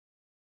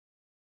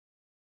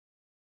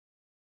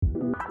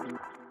Hello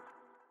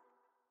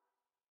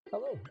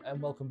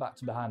and welcome back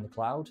to Behind the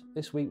Cloud.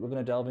 This week we're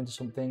going to delve into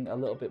something a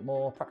little bit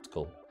more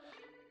practical.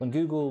 When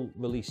Google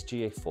released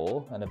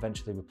GA4 and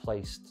eventually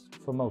replaced,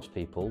 for most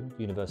people,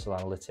 Universal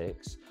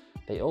Analytics,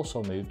 they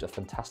also moved a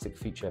fantastic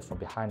feature from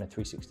behind a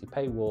 360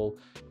 paywall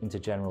into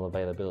general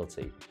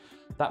availability.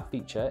 That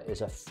feature is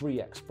a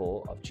free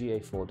export of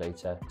GA4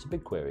 data to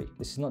BigQuery.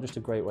 This is not just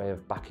a great way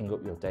of backing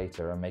up your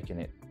data and making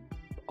it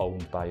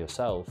owned by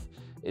yourself,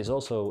 it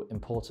also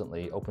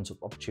importantly opens up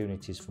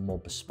opportunities for more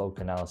bespoke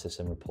analysis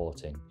and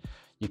reporting.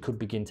 You could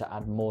begin to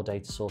add more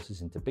data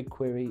sources into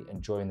BigQuery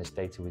and join this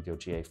data with your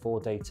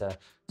GA4 data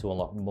to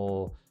unlock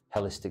more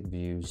holistic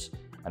views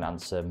and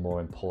answer more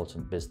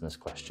important business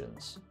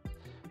questions.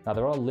 Now,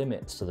 there are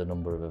limits to the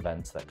number of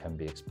events that can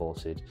be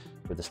exported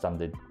with the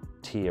standard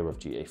tier of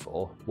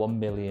GA4, 1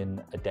 million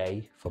a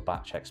day for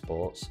batch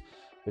exports,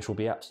 which will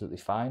be absolutely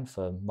fine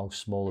for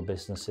most smaller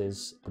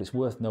businesses. But it's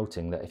worth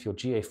noting that if your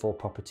GA4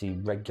 property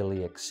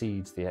regularly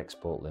exceeds the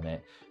export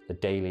limit, the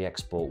daily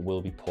export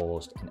will be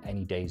paused and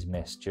any days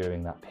missed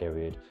during that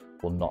period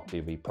will not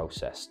be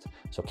reprocessed.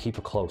 So keep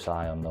a close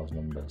eye on those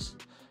numbers.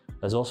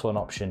 There's also an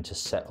option to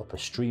set up a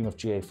stream of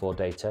GA4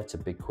 data to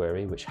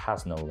BigQuery, which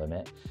has no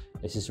limit.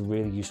 This is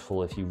really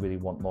useful if you really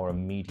want more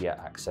immediate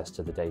access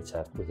to the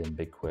data within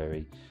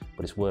BigQuery,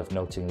 but it's worth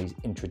noting these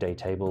intraday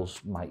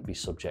tables might be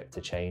subject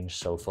to change.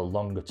 So for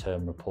longer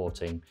term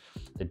reporting,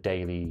 the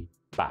daily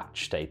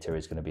batch data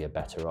is going to be a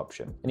better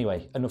option.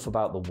 Anyway, enough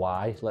about the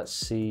why. Let's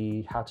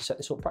see how to set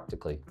this up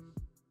practically.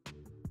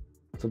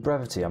 For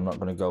brevity, I'm not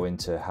going to go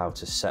into how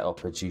to set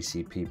up a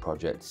GCP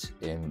project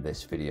in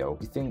this video.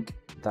 If you think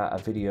that a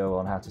video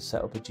on how to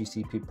set up a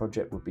GCP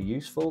project would be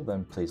useful,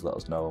 then please let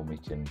us know and we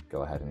can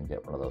go ahead and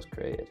get one of those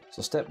created.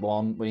 So step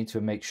one, we need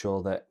to make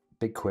sure that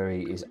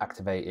BigQuery is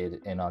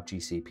activated in our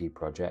GCP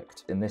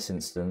project. In this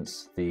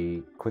instance,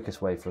 the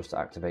quickest way for us to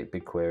activate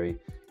BigQuery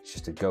is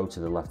just to go to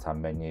the left-hand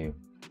menu,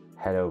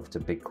 head over to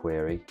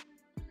BigQuery,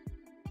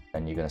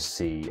 and you're going to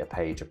see a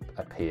page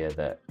appear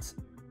that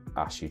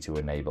asks you to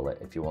enable it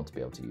if you want to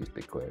be able to use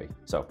BigQuery.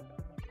 So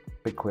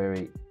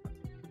BigQuery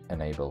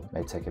enable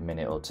may take a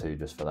minute or two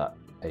just for that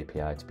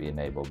API to be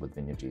enabled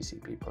within your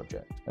GCP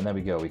project. And there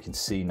we go, we can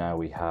see now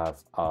we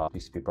have our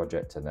GCP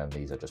project, and then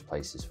these are just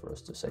places for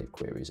us to save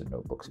queries and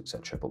notebooks,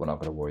 etc. But we're not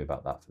going to worry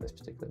about that for this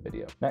particular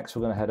video. Next,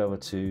 we're going to head over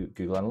to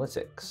Google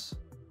Analytics.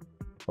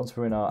 Once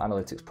we're in our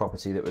analytics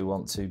property that we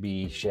want to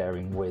be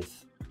sharing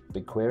with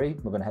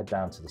BigQuery, we're going to head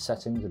down to the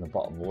settings in the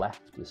bottom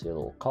left. You see a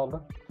little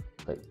cog,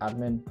 click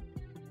admin.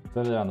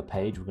 Further down the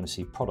page, we're going to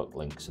see product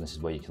links, and this is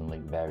where you can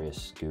link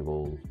various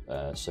Google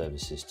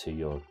services to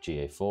your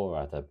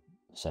GA4, either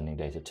sending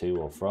data to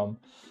or from.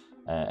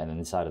 And then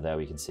inside of there,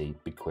 we can see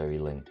BigQuery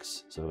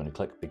links. So we're going to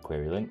click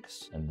BigQuery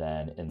links, and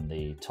then in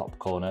the top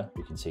corner,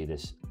 we can see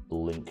this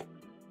link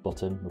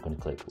button. We're going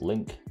to click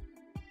link,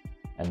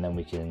 and then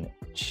we can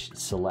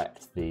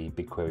select the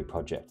BigQuery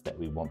project that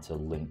we want to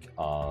link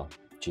our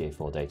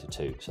GA4 data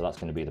to. So that's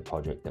going to be the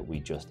project that we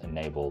just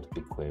enabled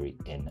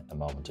BigQuery in a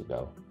moment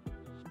ago.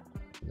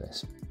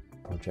 This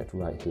project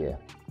right here.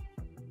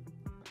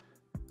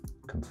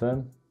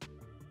 Confirm.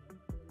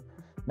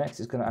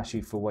 Next, it's going to ask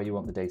you for where you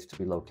want the data to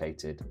be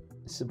located.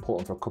 This is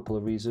important for a couple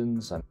of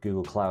reasons.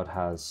 Google Cloud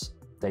has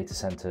data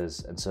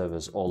centers and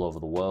servers all over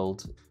the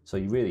world. So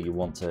you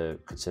want to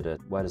consider,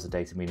 where does the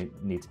data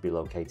need to be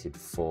located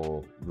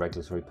for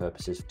regulatory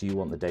purposes? Do you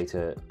want the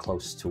data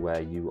close to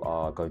where you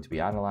are going to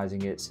be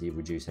analyzing it, so you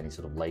reduce any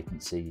sort of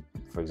latency?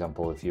 For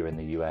example, if you're in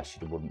the US,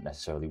 you wouldn't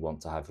necessarily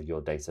want to have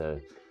your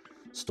data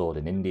stored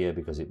in India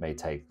because it may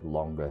take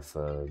longer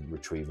for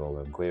retrieval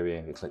and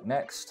querying. You click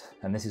next,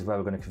 and this is where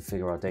we're going to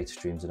configure our data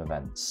streams and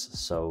events.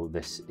 So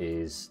this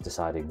is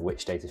deciding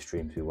which data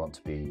streams we want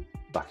to be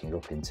backing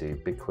up into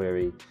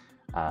BigQuery,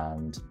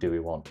 and do we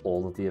want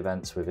all of the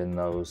events within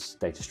those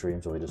data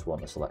streams, or we just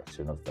want a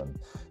selection of them.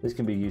 This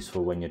can be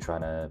useful when you're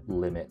trying to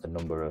limit the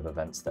number of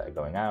events that are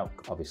going out.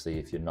 Obviously,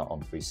 if you're not on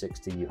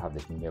 360, you have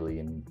this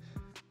million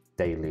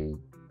daily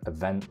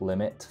event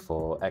limit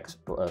for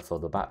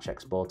the batch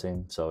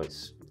exporting, so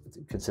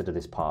consider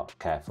this part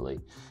carefully.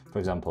 For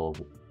example,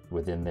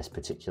 within this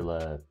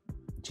particular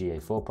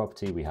GA4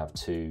 property, we have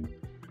two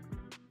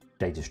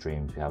data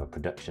streams. We have a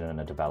production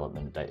and a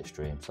development data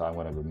stream. So I'm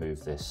going to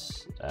remove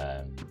this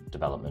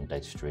development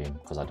data stream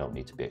because I don't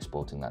need to be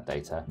exporting that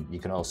data. You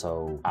can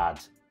also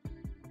add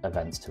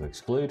events to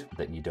exclude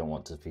that you don't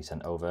want to be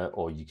sent over,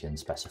 or you can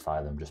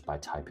specify them just by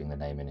typing the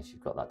name in if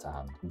you've got that to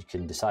hand. You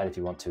can decide if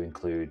you want to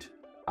include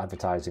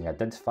advertising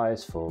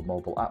identifiers for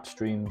mobile app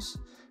streams,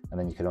 and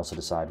then you can also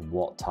decide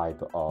what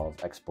type of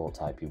export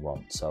type you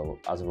want. So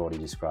as I've already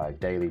described,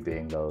 daily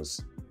being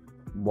those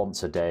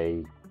once a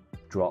day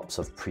drops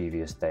of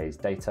previous day's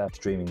data,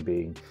 streaming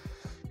being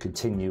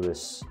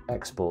continuous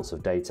exports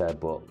of data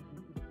but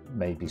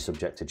may be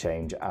subject to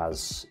change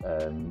as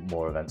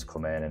more events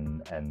come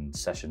in and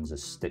sessions are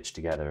stitched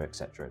together,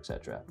 etc.,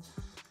 etc.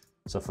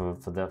 So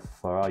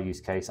for our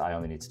use case, I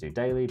only need to do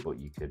daily, but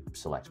you could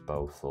select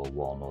both or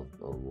one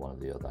or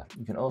the other.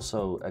 You can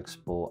also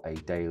export a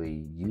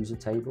daily user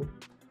table.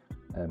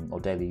 or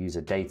daily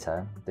user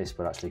data, this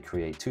would actually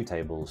create two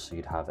tables. So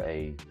you'd have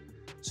a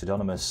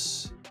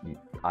pseudonymous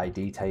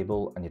ID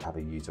table and you'd have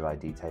a user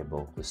ID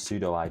table. The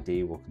pseudo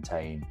ID will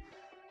contain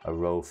a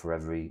row for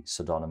every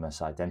pseudonymous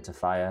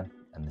identifier,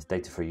 and this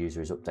data for a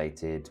user is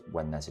updated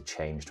when there's a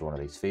change to one of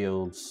these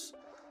fields.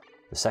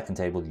 The second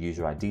table, the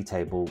user ID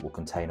table, will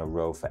contain a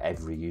row for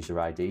every user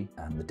ID,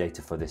 and the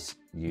data for this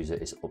user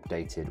is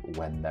updated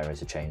when there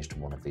is a change to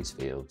one of these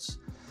fields.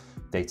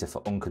 Data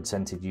for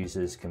unconsented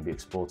users can be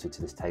exported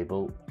to this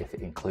table if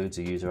it includes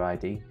a user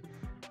ID.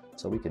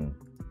 So we can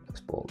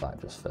export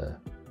that just for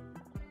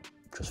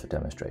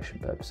demonstration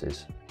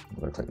purposes. I'm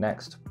going to click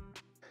next,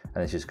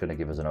 and it's just going to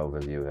give us an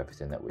overview of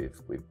everything that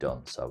we've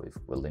done. So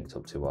we're linked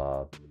up to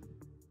our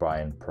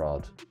Brian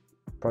Prod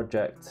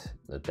project.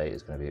 The data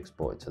is going to be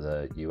exported to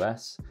the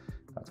US.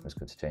 In fact, I'm just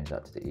going to change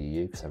that to the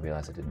EU because I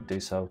realized I didn't do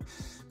so.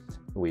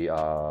 We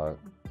are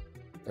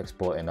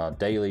exporting our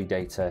daily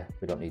data.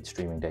 We don't need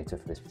streaming data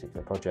for this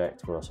particular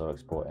project. We're also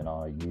exporting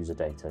our user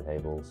data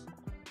tables.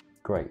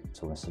 Great,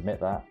 so we're going to submit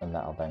that, and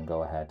that'll then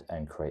go ahead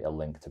and create a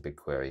link to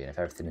BigQuery. And if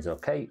everything is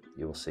okay,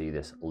 you will see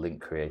this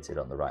link created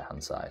on the right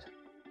hand side.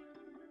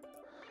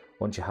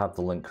 Once you have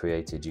the link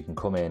created, you can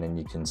come in and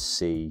you can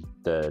see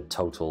the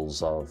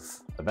totals of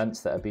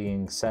events that are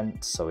being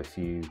sent. So if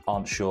you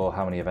aren't sure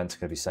how many events are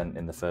going to be sent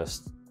in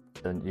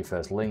your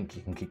first link,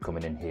 you can keep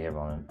coming in here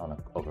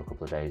over a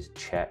couple of days,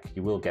 check.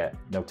 You will get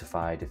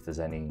notified if there's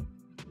any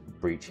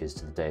breaches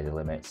to the daily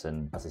limits.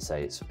 And as I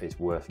say, it's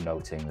worth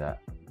noting that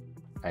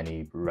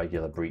any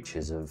regular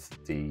breaches of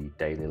the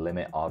daily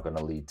limit are going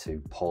to lead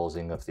to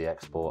pausing of the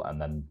export, and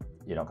then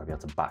you're not going to be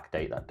able to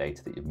backdate that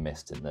data that you've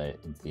missed in the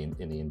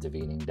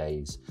intervening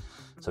days.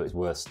 So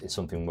it's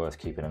something worth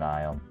keeping an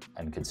eye on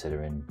and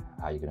considering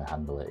how you're going to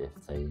handle it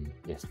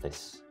if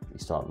you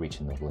start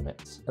reaching those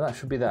limits. And that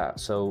should be that.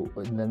 So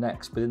within the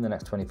next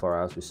 24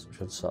 hours, we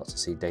should start to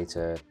see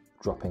data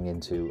dropping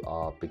into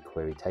our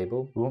BigQuery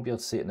table. We won't be able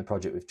to see it in the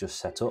project we've just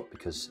set up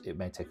because it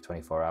may take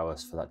 24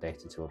 hours for that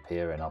data to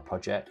appear in our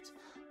project.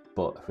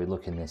 But if we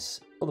look in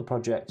this other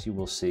project, you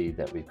will see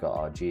that we've got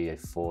our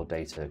GA4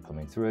 data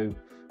coming through.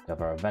 We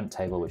have our event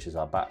table, which is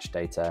our batch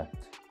data,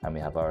 and we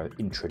have our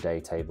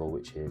intraday table,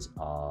 which is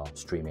our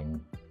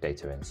streaming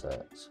data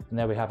inserts. And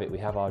there we have it. We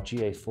have our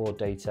GA4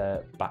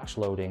 data batch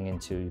loading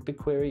into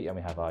BigQuery, and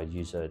we have our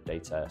user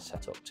data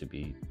set up to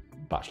be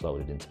batch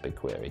loaded into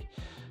BigQuery.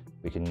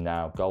 We can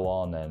now go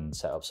on and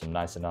set up some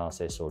nice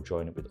analysis or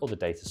join it with other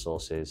data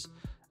sources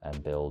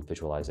and build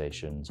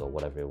visualizations or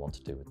whatever you want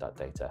to do with that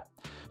data.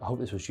 I hope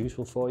this was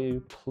useful for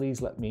you.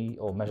 Please let me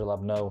or Measure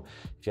Lab know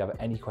if you have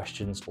any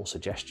questions or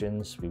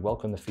suggestions. We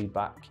welcome the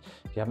feedback.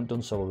 If you haven't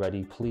done so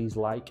already, please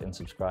like and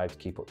subscribe to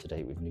keep up to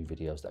date with new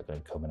videos that are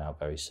going to be coming out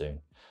very soon.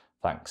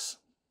 Thanks.